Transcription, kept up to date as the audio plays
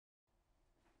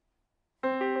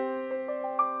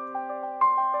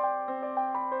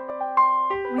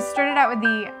We started out with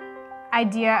the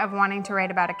idea of wanting to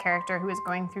write about a character who is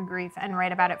going through grief and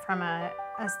write about it from a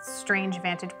strange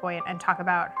vantage point and talk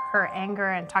about her anger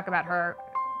and talk about her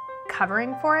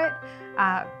covering for it,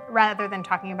 rather than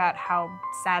talking about how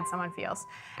sad someone feels.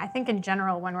 I think in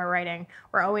general when we're writing,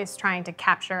 we're always trying to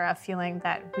capture a feeling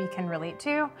that we can relate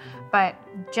to, but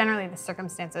generally the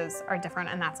circumstances are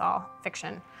different and that's all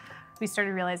fiction. We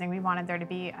started realizing we wanted there to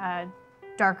be a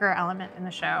darker element in the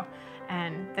show,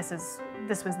 and this was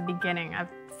the beginning of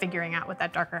figuring out what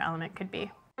that darker element could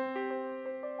be.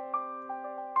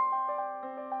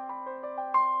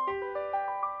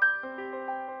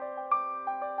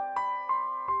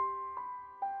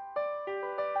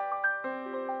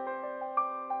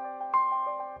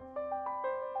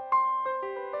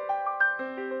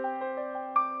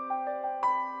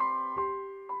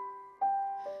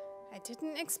 I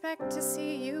didn't expect to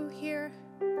see you here.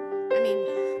 I mean,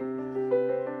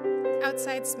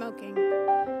 outside smoking.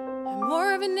 I'm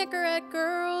more of a Nicorette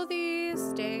girl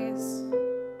these days.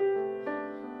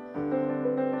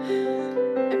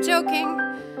 I'm joking.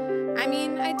 I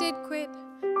mean, I did quit,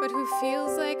 but who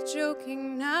feels like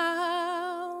joking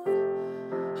now?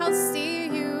 I'll see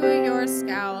you your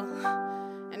scowl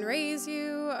and raise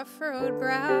you a furrowed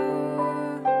brow.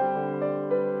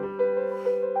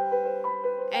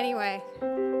 Anyway.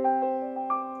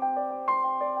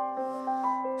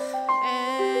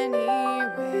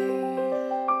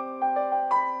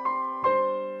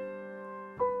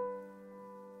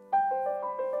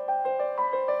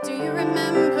 Do you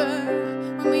remember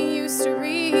when we used to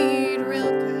read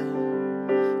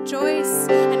Rilke, Joyce,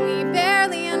 and we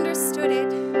barely understood it,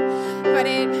 but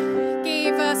it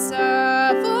gave us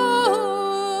a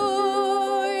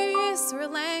voice or a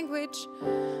language?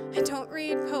 I don't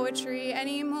read poetry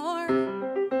anymore,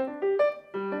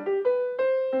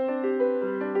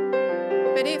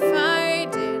 but if I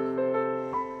did,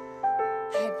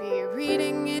 I'd be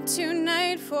reading it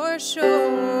tonight for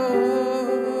sure.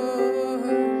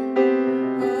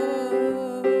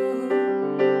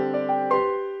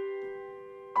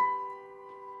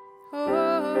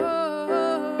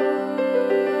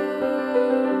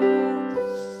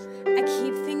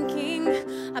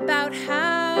 About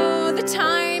how the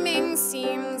timing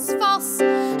seems false,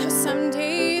 how some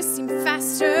days seem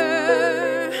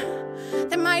faster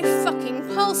than my fucking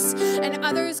pulse, and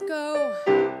others go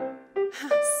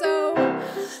so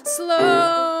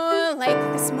slow, like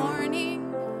this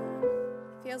morning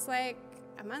feels like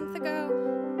a month ago.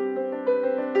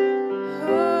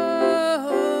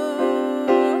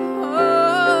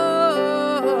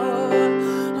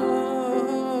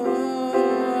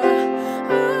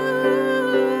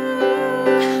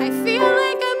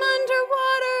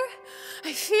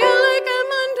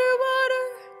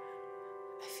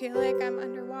 I feel like I'm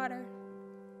underwater.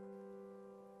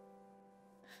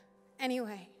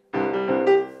 Anyway.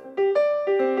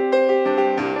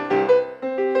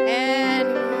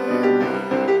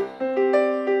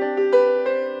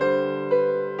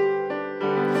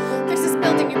 There's this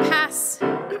building you pass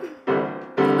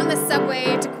on the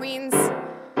subway to Queens.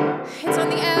 It's on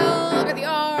the L or the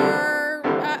R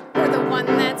or the one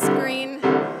that's green.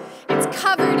 It's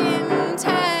covered in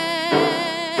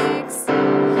tags,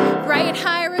 bright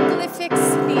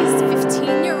hieroglyphics. These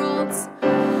 15-year-olds,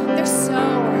 they're so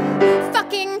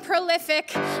fucking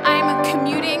prolific. I'm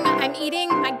commuting, I'm eating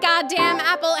my goddamn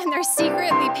apple, and they're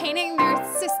secretly painting their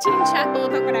Sistine Chapel,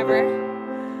 but whatever.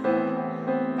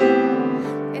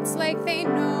 It's like they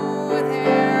know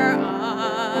their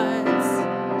odds.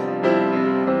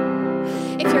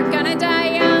 If you're gonna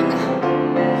die young,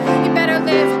 you better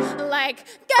live like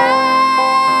God.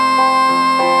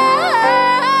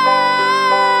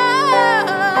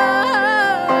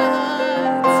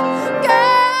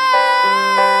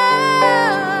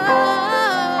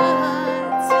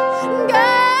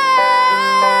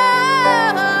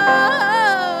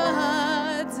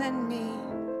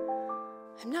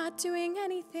 Doing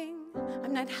anything.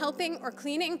 I'm not helping or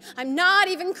cleaning. I'm not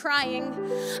even crying.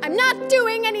 I'm not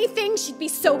doing anything. She'd be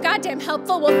so goddamn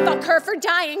helpful. Well, fuck her for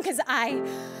dying, 'cause I'm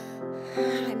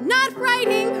not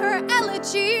writing her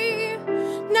elegy.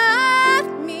 Not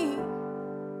me.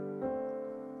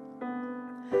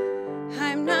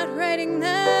 I'm not writing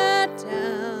that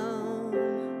down.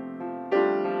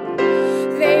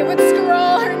 They would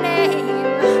scroll her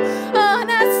name on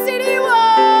a city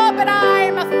wall, but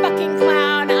I'm a fucking clown.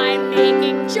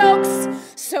 Jokes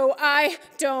so I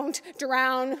don't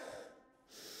drown.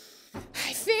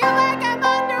 I feel like I'm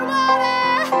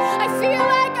underwater. I feel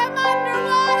like I'm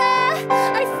underwater.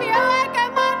 I feel like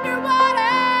I'm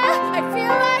underwater. I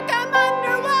feel like I'm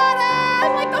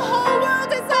underwater. Like the whole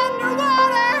world is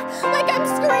underwater. Like I'm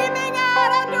screaming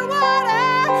out underwater.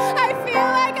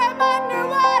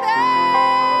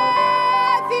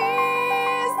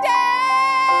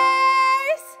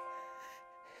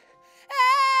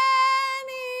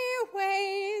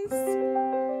 Anyway,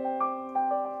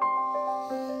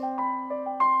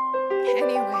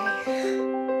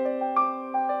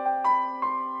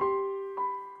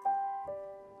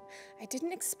 I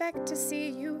didn't expect to see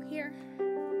you here.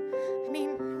 I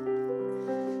mean,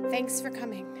 thanks for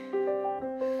coming.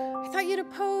 I thought you'd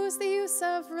oppose the use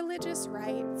of religious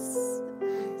rites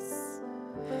as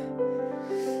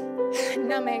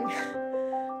numbing.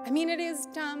 I mean, it is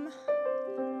dumb.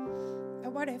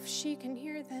 But what if she can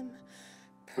hear them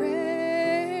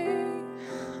pray?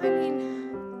 I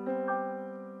mean,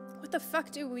 what the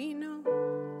fuck do we know?